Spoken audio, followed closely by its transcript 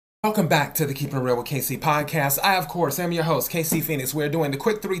Welcome back to the Keeping It Real with KC podcast. I, of course, am your host, KC Phoenix. We're doing the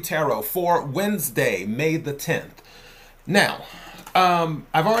Quick 3 Tarot for Wednesday, May the 10th. Now,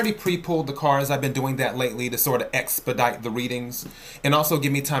 I've already pre-pulled the cards. I've been doing that lately to sort of expedite the readings and also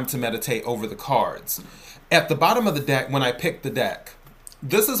give me time to meditate over the cards. At the bottom of the deck, when I picked the deck,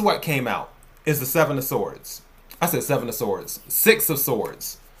 this is what came out, is the Seven of Swords. I said Seven of Swords. Six of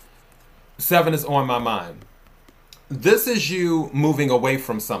Swords. Seven is on my mind. This is you moving away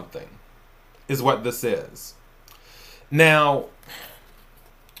from something, is what this is. Now,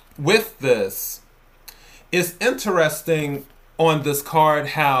 with this, it's interesting on this card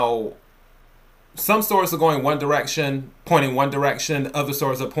how some swords are going one direction, pointing one direction, other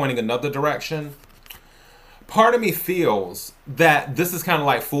swords are pointing another direction. Part of me feels that this is kind of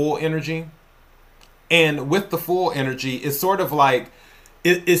like Fool energy. And with the Fool energy, it's sort of like,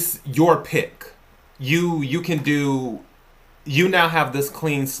 it's your pick. You can do, you now have this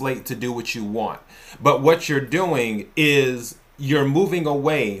clean slate to do what you want. But what you're doing is you're moving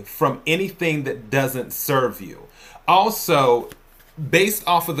away from anything that doesn't serve you. Also, based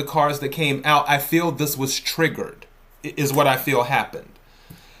off of the cards that came out, I feel this was triggered, is what I feel happened.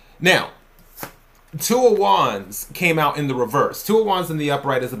 Now, Two of Wands came out in the reverse. Two of Wands in the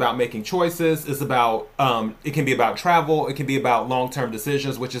upright is about making choices. It's about, it can be about travel. It can be about long-term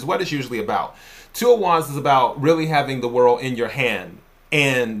decisions, which is what it's usually about. Two of Wands is about really having the world in your hand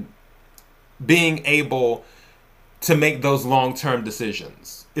and being able to make those long-term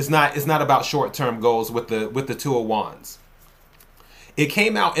decisions. It's not about short-term goals with the Two of Wands. It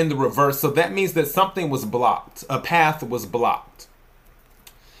came out in the reverse, so that means that something was blocked. A path was blocked.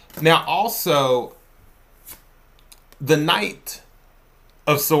 Now, also, the Knight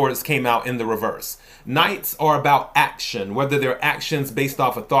of Swords came out in the reverse. Knights are about action, whether they're actions based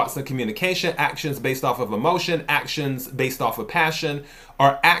off of thoughts and communication, actions based off of emotion, actions based off of passion,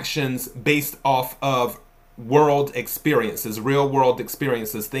 or actions based off of world experiences, real world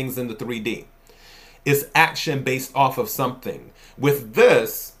experiences, things in the 3D. It's action based off of something. With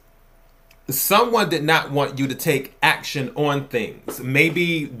this, someone did not want you to take action on things.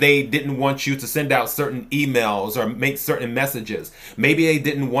 Maybe they didn't want you to send out certain emails or make certain messages. Maybe they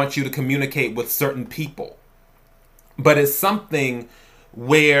didn't want you to communicate with certain people. But it's something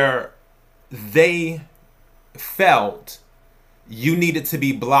where they felt you needed to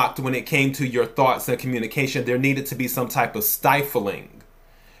be blocked when it came to your thoughts and communication. There needed to be some type of stifling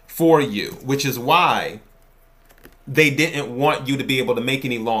for you, which is why they didn't want you to be able to make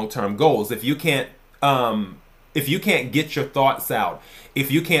any long-term goals. If you can't get your thoughts out,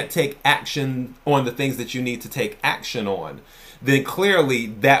 if you can't take action on the things that you need to take action on, then clearly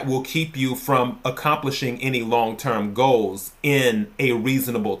that will keep you from accomplishing any long-term goals in a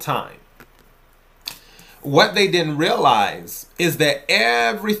reasonable time. What they didn't realize is that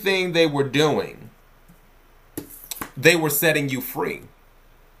everything they were doing, they were setting you free.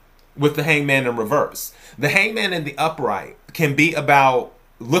 With the Hangman in reverse. The Hangman in the upright can be about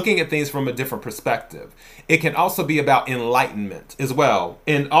looking at things from a different perspective. It can also be about enlightenment as well.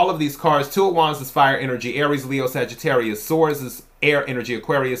 In all of these cards, Two of Wands is fire energy, Aries, Leo, Sagittarius. Swords is air energy,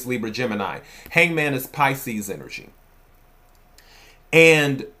 Aquarius, Libra, Gemini. Hangman is Pisces energy.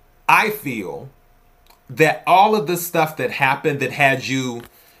 And I feel that all of this stuff that happened that had you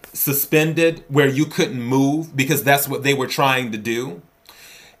suspended, where you couldn't move because that's what they were trying to do,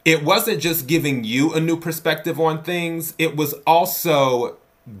 it wasn't just giving you a new perspective on things. It was also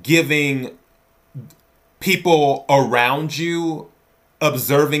giving people around you,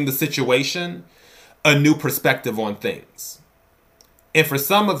 observing the situation, a new perspective on things. And for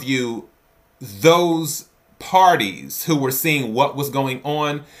some of you, those parties who were seeing what was going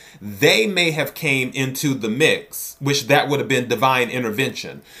on, they may have came into the mix, which that would have been divine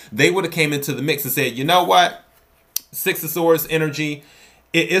intervention. They would have came into the mix and said, you know what? Six of Swords energy,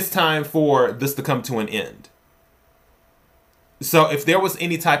 it is time for this to come to an end. So if there was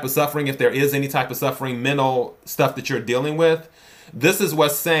any type of suffering, if there is any type of suffering, mental stuff that you're dealing with, this is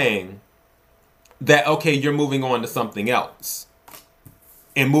what's saying that, okay, you're moving on to something else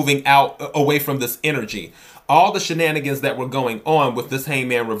and moving out away from this energy. All the shenanigans that were going on with this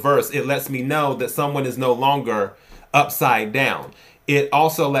Hangman reverse, it lets me know that someone is no longer upside down. It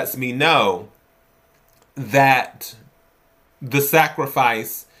also lets me know that the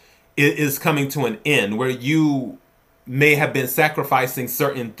sacrifice is coming to an end, where you may have been sacrificing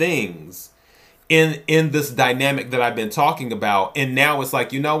certain things in this dynamic that I've been talking about. And now it's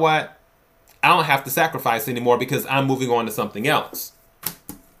like, you know what? I don't have to sacrifice anymore because I'm moving on to something else.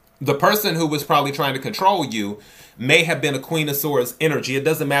 The person who was probably trying to control you may have been a Queen of Swords energy. It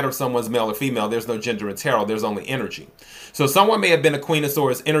doesn't matter if someone's male or female. There's no gender in tarot. There's only energy. So someone may have been a Queen of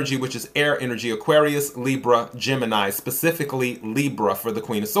Swords energy, which is air energy, Aquarius, Libra, Gemini, specifically Libra for the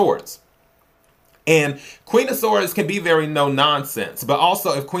Queen of Swords. And Queen of Swords can be very no nonsense, but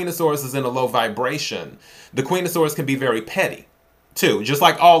also if Queen of Swords is in a low vibration, the Queen of Swords can be very petty too, just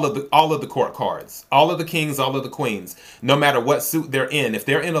like all of the court cards, all of the kings, all of the queens, no matter what suit they're in, if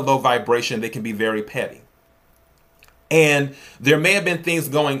they're in a low vibration, they can be very petty. And there may have been things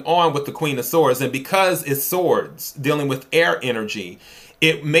going on with the Queen of Swords, and because it's swords dealing with air energy,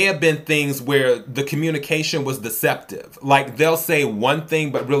 it may have been things where the communication was deceptive. Like they'll say one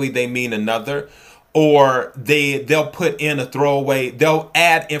thing, but really they mean another, or they'll put in a throwaway, they'll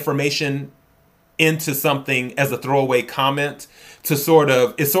add information into something as a throwaway comment to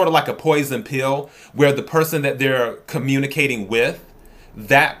it's sort of like a poison pill where the person that they're communicating with,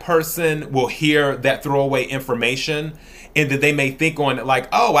 that person will hear that throwaway information and that they may think on it like,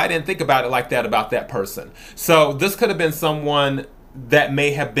 oh, I didn't think about it like that about that person. So this could have been someone that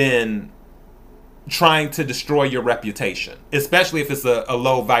may have been trying to destroy your reputation, especially if it's a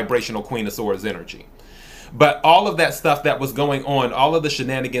low vibrational Queen of Swords energy. But all of that stuff that was going on, all of the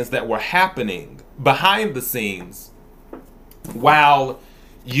shenanigans that were happening behind the scenes while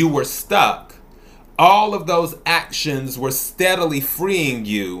you were stuck, all of those actions were steadily freeing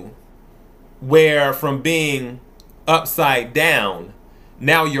you, where from being upside down,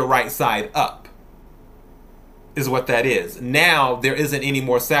 now you're right side up, is what that is. Now there isn't any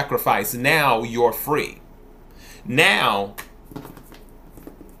more sacrifice. Now you're free. Now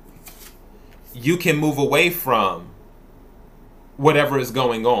you can move away from whatever is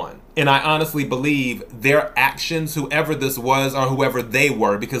going on. And I honestly believe their actions, whoever this was or whoever they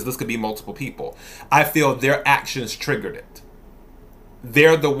were, because this could be multiple people, I feel their actions triggered it.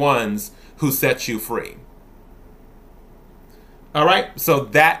 They're the ones who set you free. All right, so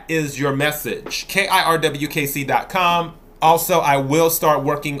that is your message. KIRWKC.com. Also, I will start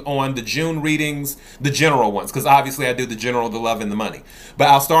working on the June readings, the general ones, because obviously I do the general, the love, and the money. But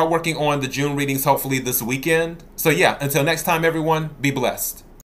I'll start working on the June readings hopefully this weekend. So yeah, until next time, everyone, be blessed.